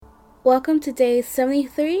Welcome to day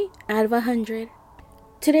 73 out of 100.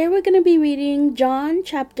 Today we're going to be reading John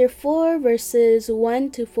chapter 4 verses 1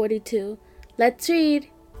 to 42. Let's read.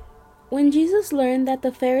 When Jesus learned that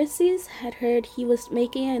the Pharisees had heard he was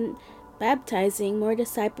making and baptizing more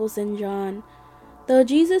disciples than John, though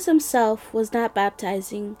Jesus himself was not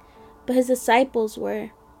baptizing, but his disciples were,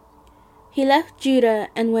 he left Judah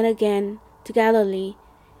and went again to Galilee.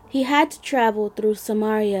 He had to travel through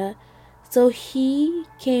Samaria, so he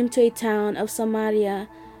came to a town of Samaria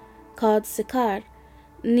called Sychar,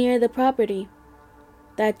 near the property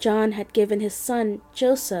that John had given his son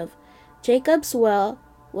Joseph. Jacob's well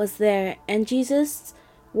was there, and Jesus,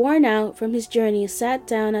 worn out from his journey, sat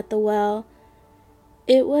down at the well.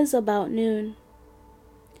 It was about noon.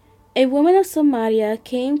 A woman of Samaria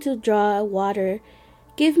came to draw water.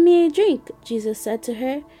 "Give me a drink," Jesus said to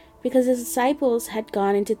her, because his disciples had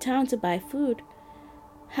gone into town to buy food.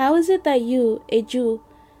 "How is it that you, a Jew,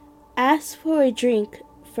 ask for a drink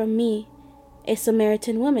from me, a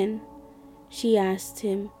Samaritan woman?" she asked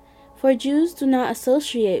him, for Jews do not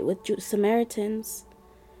associate with Samaritans.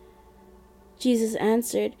 Jesus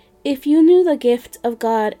answered, "If you knew the gift of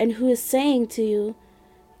God and who is saying to you,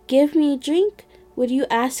 'Give me a drink,' would you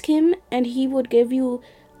ask him, and he would give you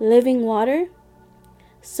living water?"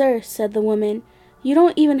 "Sir," said the woman, "you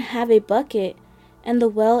don't even have a bucket, and the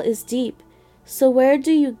well is deep. So where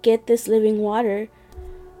do you get this living water?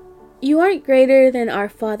 You aren't greater than our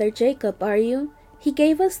father Jacob, are you? He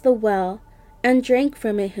gave us the well and drank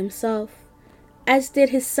from it himself, as did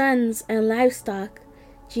his sons and livestock."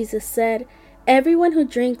 Jesus said, "Everyone who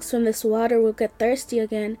drinks from this water will get thirsty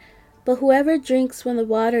again, but whoever drinks from the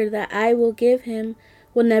water that I will give him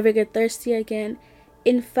will never get thirsty again.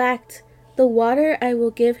 In fact, the water I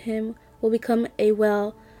will give him will become a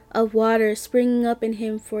well of water springing up in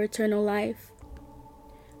him for eternal life."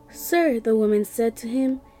 "Sir," the woman said to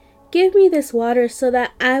him, "give me this water so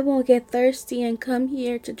that I won't get thirsty and come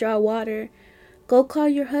here to draw water." "Go call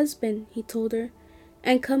your husband," he told her,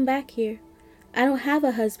 "and come back here." "I don't have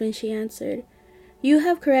a husband," she answered. "You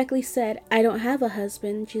have correctly said, 'I don't have a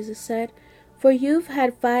husband,'" Jesus said, "for you've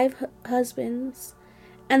had 5 husbands,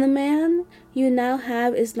 and the man you now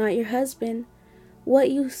have is not your husband.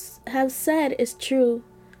 What you have said is true."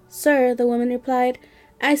 "Sir," the woman replied,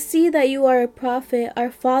 "I see that you are a prophet.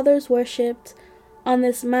 Our fathers worshipped on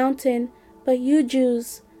this mountain, but you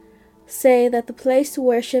Jews say that the place to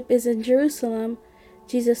worship is in Jerusalem."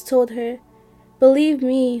 Jesus told her, "Believe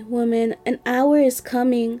me, woman, an hour is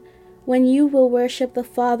coming when you will worship the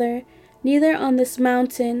Father, neither on this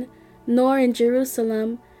mountain nor in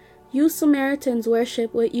Jerusalem. You Samaritans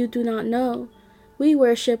worship what you do not know. We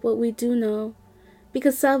worship what we do know,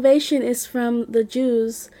 because salvation is from the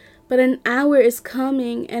Jews. But an hour is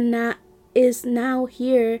coming, and is now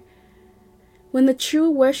here, when the true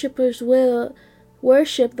worshippers will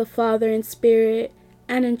worship the Father in spirit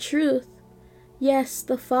and in truth. Yes,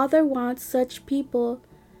 the Father wants such people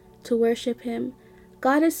to worship him.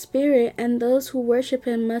 God is spirit, and those who worship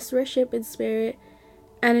him must worship in spirit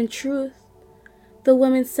and in truth." The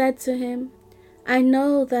woman said to him, "I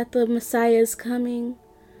know that the Messiah is coming,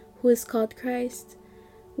 who is called Christ.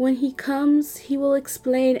 When he comes, he will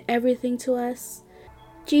explain everything to us."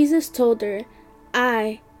 Jesus told her,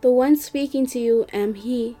 "I, the one speaking to you, am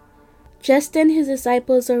he." Just then his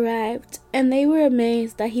disciples arrived, and they were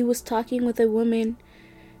amazed that he was talking with a woman.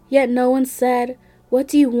 Yet no one said, "What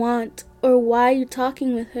do you want?" or "Why are you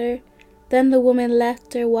talking with her?" Then the woman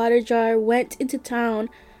left her water jar, went into town,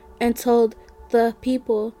 and told the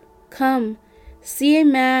people, "Come, see a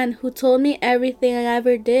man who told me everything I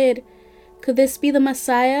ever did. Could this be the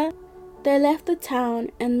Messiah?" They left the town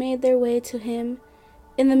and made their way to him.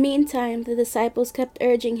 In the meantime, the disciples kept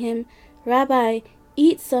urging him, "Rabbi,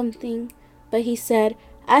 eat something." But he said,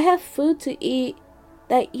 "I have food to eat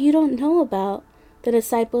that you don't know about." The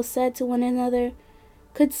disciples said to one another,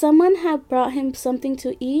 "Could someone have brought him something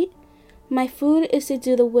to eat? My food is to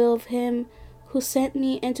do the will of him who sent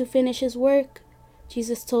me and to finish his work."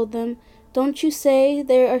 Jesus told them, "Don't you say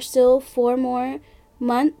there are still 4 more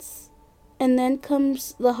months, and then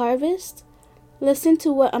comes the harvest? Listen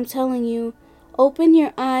to what I'm telling you. Open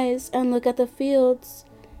your eyes and look at the fields,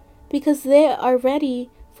 because they are ready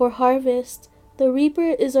for harvest. The reaper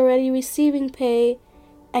is already receiving pay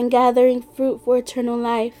and gathering fruit for eternal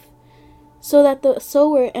life, so that the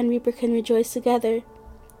sower and reaper can rejoice together.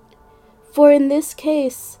 For in this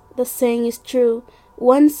case, the saying is true,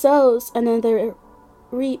 one sows, another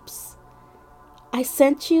reaps. I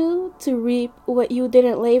sent you to reap what you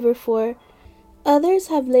didn't labor for. Others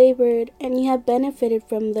have labored, and you have benefited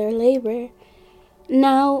from their labor."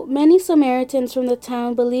 Now many Samaritans from the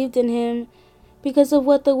town believed in him because of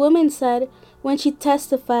what the woman said when she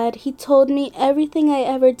testified. He told me everything I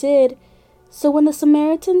ever did. So when the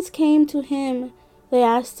Samaritans came to him, they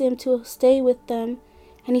asked him to stay with them,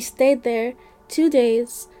 and he stayed there 2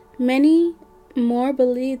 days. Many more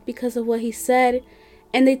believed because of what he said,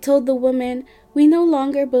 and they told the woman, "We no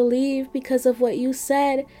longer believe because of what you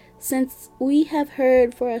said, since we have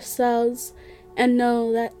heard for ourselves and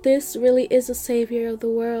know that this really is the Savior of the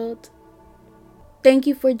world." Thank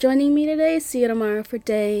you for joining me today. See you tomorrow for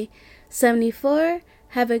day 74.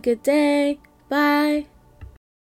 Have a good day. Bye.